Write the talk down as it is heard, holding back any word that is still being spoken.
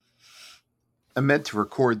I meant to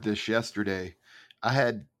record this yesterday. I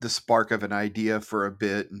had the spark of an idea for a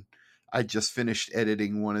bit, and I just finished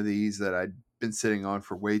editing one of these that I'd been sitting on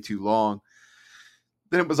for way too long.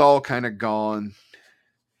 Then it was all kind of gone.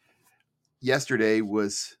 Yesterday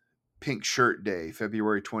was Pink Shirt Day,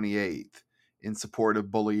 February 28th, in support of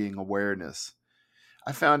bullying awareness.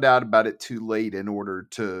 I found out about it too late in order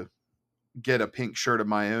to get a pink shirt of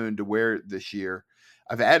my own to wear this year.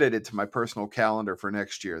 I've added it to my personal calendar for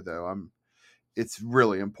next year, though. It's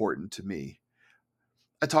really important to me.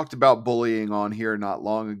 I talked about bullying on here not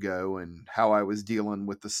long ago and how I was dealing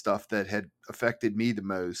with the stuff that had affected me the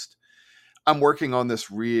most. I'm working on this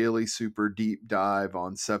really super deep dive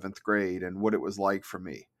on seventh grade and what it was like for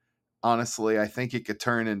me. Honestly, I think it could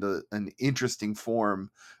turn into an interesting form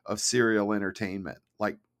of serial entertainment.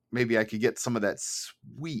 Like maybe I could get some of that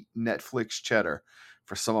sweet Netflix cheddar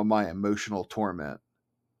for some of my emotional torment.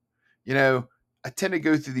 You know, I tend to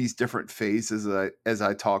go through these different phases as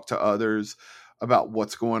I talk to others about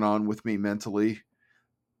what's going on with me mentally.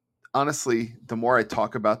 Honestly, the more I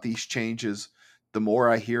talk about these changes, the more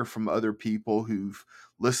I hear from other people who've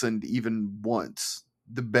listened even once,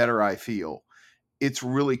 the better I feel. It's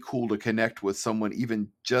really cool to connect with someone even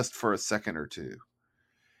just for a second or two.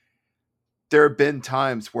 There have been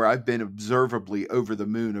times where I've been observably over the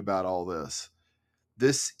moon about all this.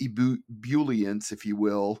 This ebullience, if you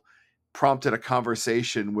will, prompted a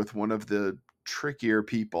conversation with one of the trickier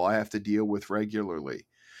people I have to deal with regularly,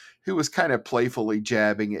 who was kind of playfully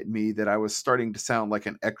jabbing at me that I was starting to sound like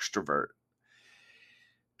an extrovert.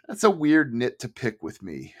 That's a weird nit to pick with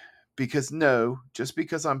me because no, just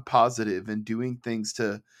because I'm positive and doing things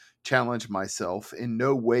to challenge myself in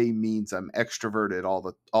no way means I'm extroverted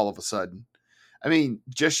all of a sudden. I mean,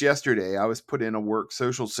 just yesterday I was put in a work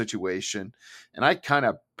social situation and I kind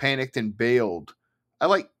of panicked and bailed.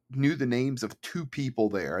 I knew the names of two people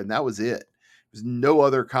there and that was it. There's no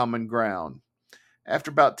other common ground.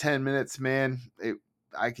 After about 10 minutes, man,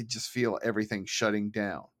 I could just feel everything shutting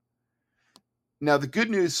down. Now, the good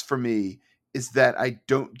news for me is that I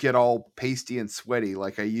don't get all pasty and sweaty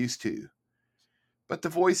like I used to. But the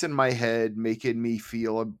voice in my head making me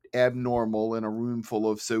feel abnormal in a room full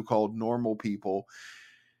of so called normal people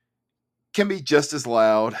can be just as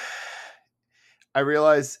loud. I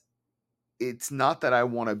realize it's not that I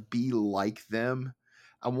want to be like them.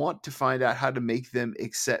 I want to find out how to make them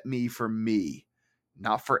accept me for me,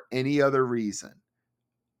 not for any other reason.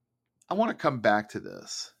 I want to come back to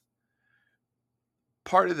this.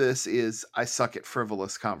 Part of this is I suck at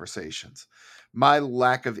frivolous conversations. My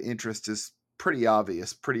lack of interest is pretty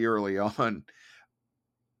obvious pretty early on.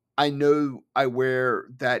 I know I wear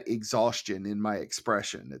that exhaustion in my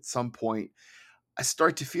expression. At some point, I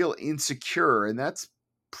start to feel insecure, and that's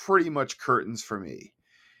pretty much curtains for me.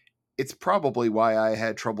 It's probably why I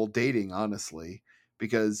had trouble dating, honestly,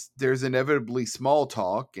 because there's inevitably small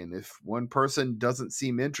talk, and if one person doesn't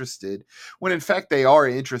seem interested, when in fact they are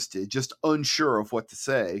interested, just unsure of what to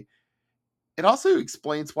say, it also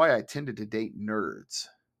explains why I tended to date nerds.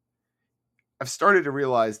 I've started to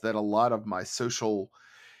realize that a lot of my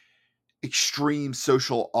extreme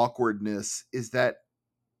social awkwardness is that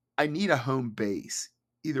I need a home base,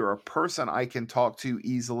 either a person I can talk to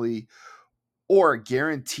easily or a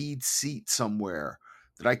guaranteed seat somewhere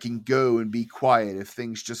that I can go and be quiet if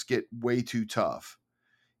things just get way too tough.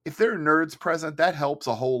 If there are nerds present, that helps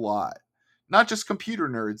a whole lot. Not just computer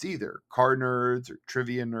nerds either, car nerds or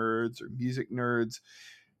trivia nerds or music nerds,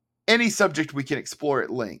 any subject we can explore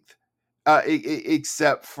at length,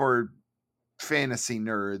 except for fantasy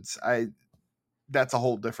nerds. I That's a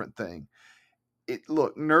whole different thing.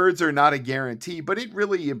 Look, nerds are not a guarantee, but it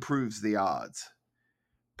really improves the odds.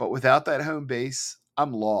 But without that home base,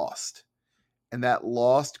 I'm lost, and that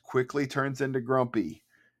lost quickly turns into grumpy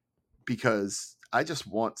because I just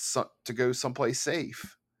want to go someplace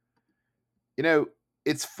safe. You know,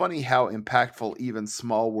 it's funny how impactful even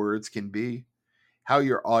small words can be, how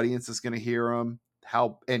your audience is going to hear them,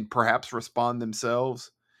 how and perhaps respond themselves.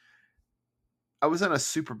 I was in a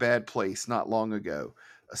super bad place not long ago,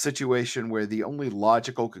 a situation where the only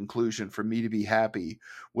logical conclusion for me to be happy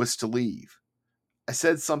was to leave. I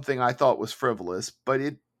said something I thought was frivolous, but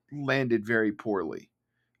it landed very poorly,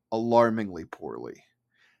 alarmingly poorly.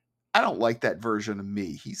 I don't like that version of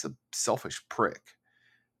me. He's a selfish prick.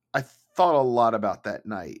 I thought a lot about that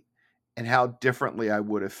night and how differently I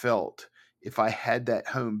would have felt if I had that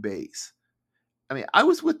home base. I mean, I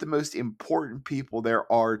was with the most important people there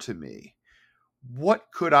are to me. What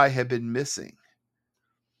could I have been missing?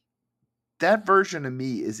 That version of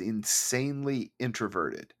me is insanely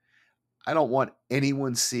introverted. I don't want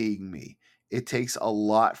anyone seeing me. It takes a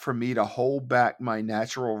lot for me to hold back my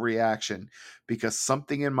natural reaction because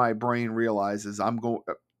something in my brain realizes I'm going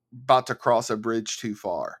about to cross a bridge too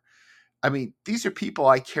far. I mean, these are people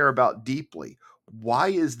I care about deeply. Why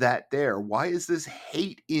is that there? Why is this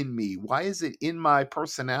hate in me? Why is it in my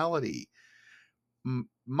personality?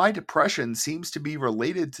 My depression seems to be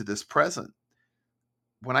related to this present.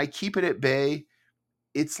 When I keep it at bay,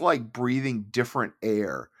 it's like breathing different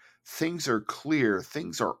air. Things are clear,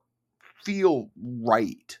 things are feel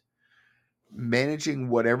right. Managing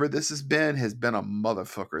whatever this has been a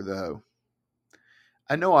motherfucker though.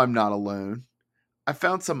 I know I'm not alone. I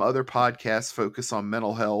found some other podcasts focus on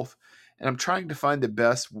mental health, and I'm trying to find the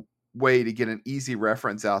best way to get an easy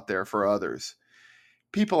reference out there for others.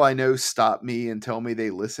 People I know stop me and tell me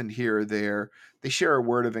they listened here or there. They share a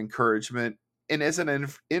word of encouragement. And as an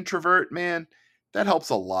introvert, man, that helps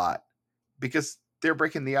a lot because they're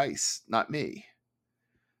breaking the ice, not me.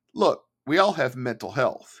 Look, we all have mental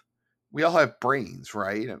health. We all have brains,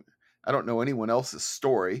 right? I don't know anyone else's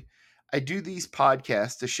story. I do these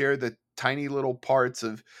podcasts to share the tiny little parts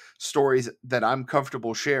of stories that I'm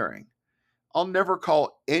comfortable sharing. I'll never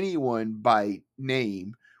call anyone by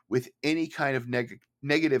name with any kind of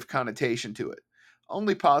negative connotation to it.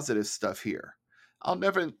 Only positive stuff here. I'll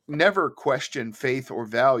never question faith or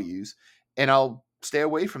values, and I'll stay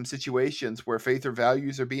away from situations where faith or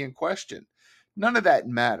values are being questioned. None of that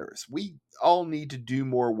matters. We all need to do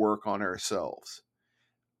more work on ourselves.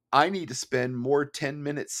 I need to spend more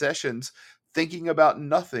 10-minute sessions thinking about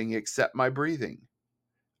nothing except my breathing.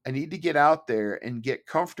 I need to get out there and get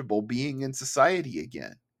comfortable being in society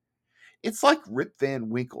again. It's like Rip Van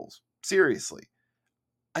Winkle's. Seriously.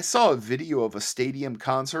 I saw a video of a stadium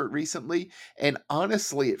concert recently, and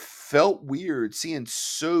honestly, it felt weird seeing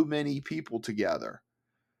so many people together.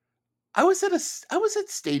 I was at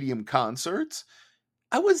stadium concerts.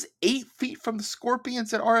 I was 8 feet from the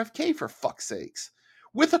Scorpions at RFK for fuck's sakes,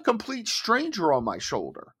 with a complete stranger on my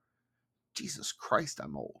shoulder. Jesus Christ,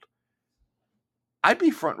 I'm old. I'd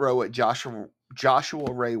be front row at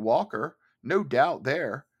Joshua Ray Walker, no doubt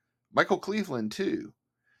there. Michael Cleveland too.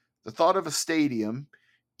 The thought of a stadium,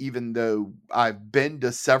 even though I've been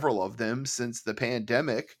to several of them since the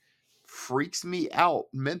pandemic, freaks me out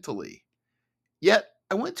mentally. Yet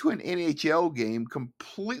I went to an NHL game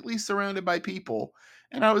completely surrounded by people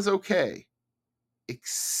and I was okay.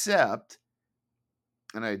 Except,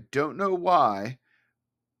 and I don't know why,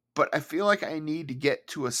 but I feel like I need to get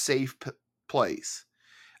to a safe place.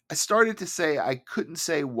 I started to say I couldn't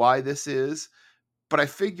say why this is, but I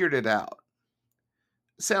figured it out.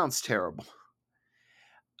 It sounds terrible.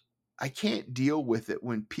 I can't deal with it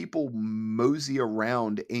when people mosey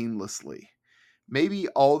around aimlessly. Maybe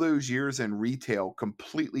all those years in retail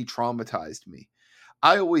completely traumatized me.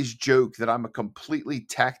 I always joke that I'm a completely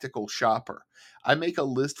tactical shopper. I make a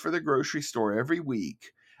list for the grocery store every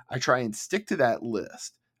week. I try and stick to that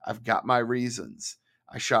list. I've got my reasons.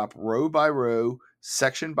 I shop row by row,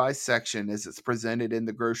 section by section as it's presented in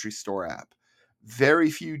the grocery store app. Very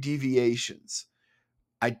few deviations.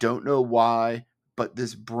 I don't know why, but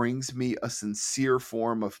this brings me a sincere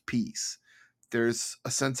form of peace. There's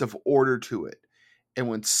a sense of order to it. And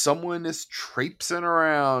when someone is traipsing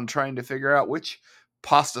around trying to figure out which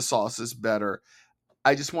pasta sauce is better,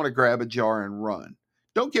 I just want to grab a jar and run.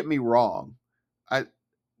 Don't get me wrong. I,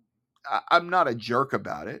 I'm not a jerk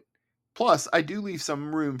about it. Plus, I do leave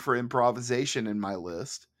some room for improvisation in my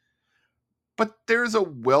list. But there's a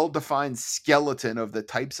well defined skeleton of the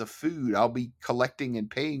types of food I'll be collecting and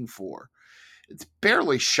paying for. It's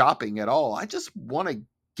barely shopping at all. I just want to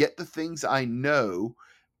get the things I know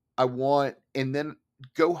I want and then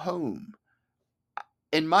go home.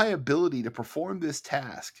 And my ability to perform this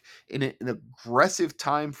task in an aggressive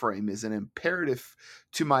time frame is an imperative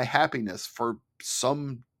to my happiness for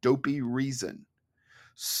some dopey reason.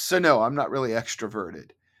 So no, I'm not really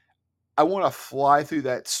extroverted. I want to fly through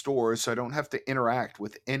that store so I don't have to interact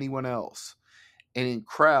with anyone else. And in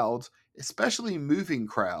crowds, especially moving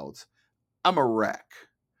crowds, I'm a wreck.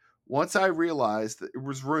 Once I realized that there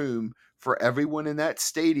was room for everyone in that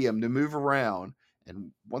stadium to move around,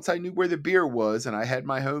 and once I knew where the beer was and I had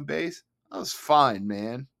my home base, I was fine,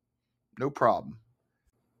 man. No problem.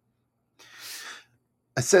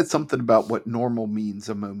 I said something about what normal means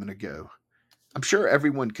a moment ago. I'm sure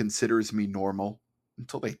everyone considers me normal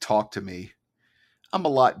until they talk to me. I'm a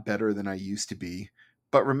lot better than I used to be.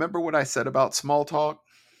 But remember what I said about small talk?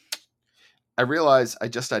 I realize I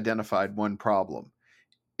just identified one problem.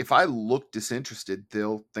 If I look disinterested,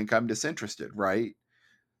 they'll think I'm disinterested, right?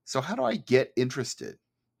 So, how do I get interested?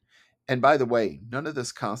 And by the way, none of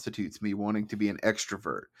this constitutes me wanting to be an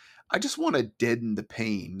extrovert. I just want to deaden the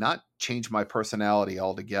pain, not change my personality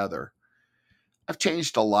altogether. I've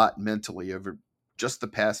changed a lot mentally over just the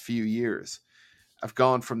past few years. I've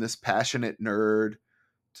gone from this passionate nerd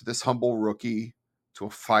to this humble rookie to a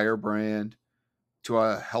firebrand to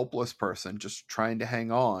a helpless person just trying to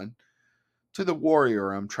hang on to the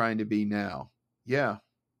warrior I'm trying to be now. Yeah,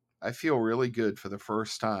 I feel really good for the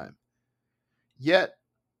first time. Yet,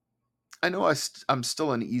 I know I'm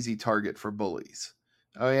still an easy target for bullies.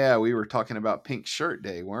 Oh, yeah, we were talking about Pink Shirt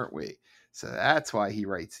Day, weren't we? So that's why he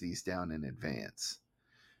writes these down in advance.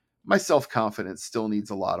 My self confidence still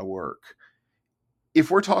needs a lot of work.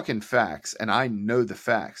 If we're talking facts and I know the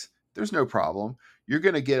facts, there's no problem. You're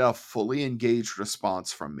going to get a fully engaged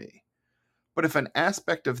response from me. But if an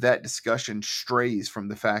aspect of that discussion strays from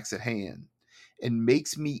the facts at hand and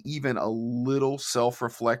makes me even a little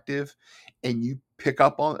self-reflective and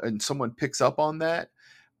someone picks up on that,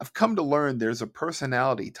 I've come to learn there's a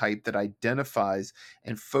personality type that identifies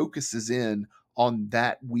and focuses in on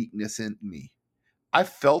that weakness in me. I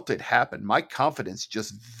felt it happen. My confidence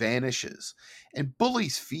just vanishes. And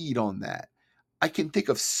bullies feed on that. I can think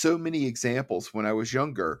of so many examples when I was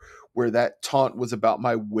younger where that taunt was about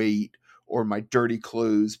my weight or my dirty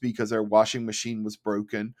clothes because our washing machine was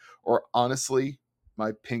broken, or honestly,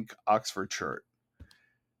 my pink Oxford shirt.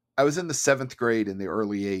 I was in the seventh grade in the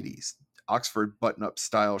early 80s. Oxford button up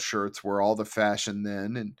style shirts were all the fashion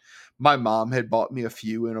then, and my mom had bought me a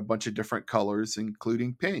few in a bunch of different colors,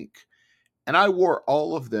 including pink. And I wore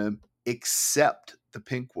all of them except the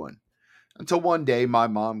pink one. Until one day, my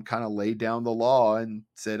mom kind of laid down the law and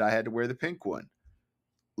said I had to wear the pink one.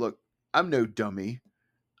 Look, I'm no dummy.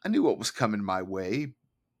 I knew what was coming my way,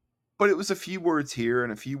 but it was a few words here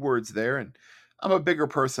and a few words there, and I'm a bigger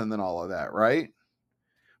person than all of that, right?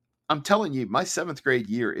 I'm telling you, my seventh grade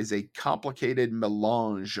year is a complicated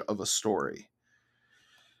melange of a story.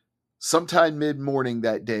 Sometime mid morning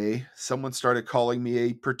that day, someone started calling me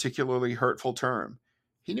a particularly hurtful term.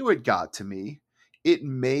 He knew it got to me. It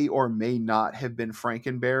may or may not have been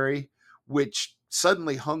Frankenberry, which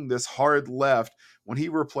suddenly hung this hard left when he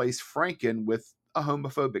replaced Franken with a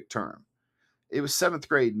homophobic term. It was seventh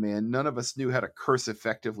grade, man. None of us knew how to curse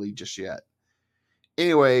effectively just yet.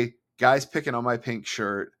 Anyway, guys picking on my pink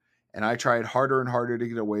shirt, and I tried harder and harder to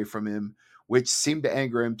get away from him, which seemed to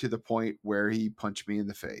anger him to the point where he punched me in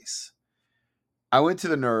the face. I went to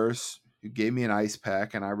the nurse, who gave me an ice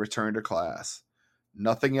pack, and I returned to class.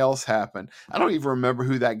 Nothing else happened. I don't even remember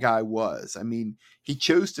who that guy was. I mean, he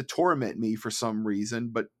chose to torment me for some reason,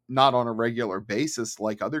 but not on a regular basis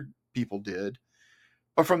like other people did.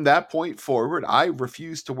 But from that point forward, I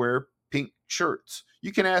refused to wear pink shirts.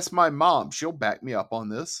 You can ask my mom, she'll back me up on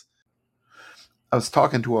this. I was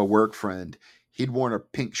talking to a work friend. He'd worn a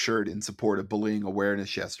pink shirt in support of bullying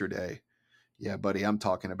awareness yesterday. Yeah, buddy, I'm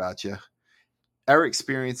talking about you. Our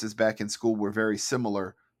experiences back in school were very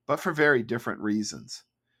similar, but for very different reasons.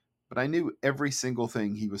 But I knew every single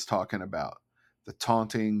thing he was talking about: the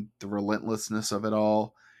taunting, the relentlessness of it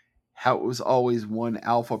all, how it was always one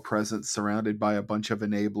alpha presence surrounded by a bunch of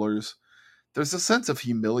enablers. There's a sense of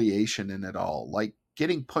humiliation in it all, like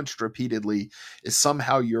getting punched repeatedly is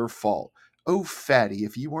somehow your fault. Oh, fatty,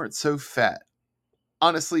 if you weren't so fat.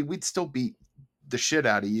 Honestly, we'd still beat the shit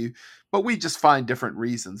out of you, but we just find different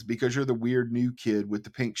reasons because you're the weird new kid with the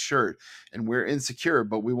pink shirt and we're insecure,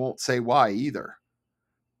 but we won't say why either.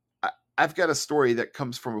 I've got a story that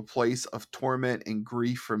comes from a place of torment and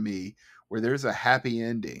grief for me where there's a happy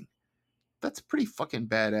ending. That's pretty fucking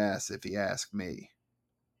badass if you ask me.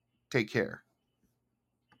 Take care.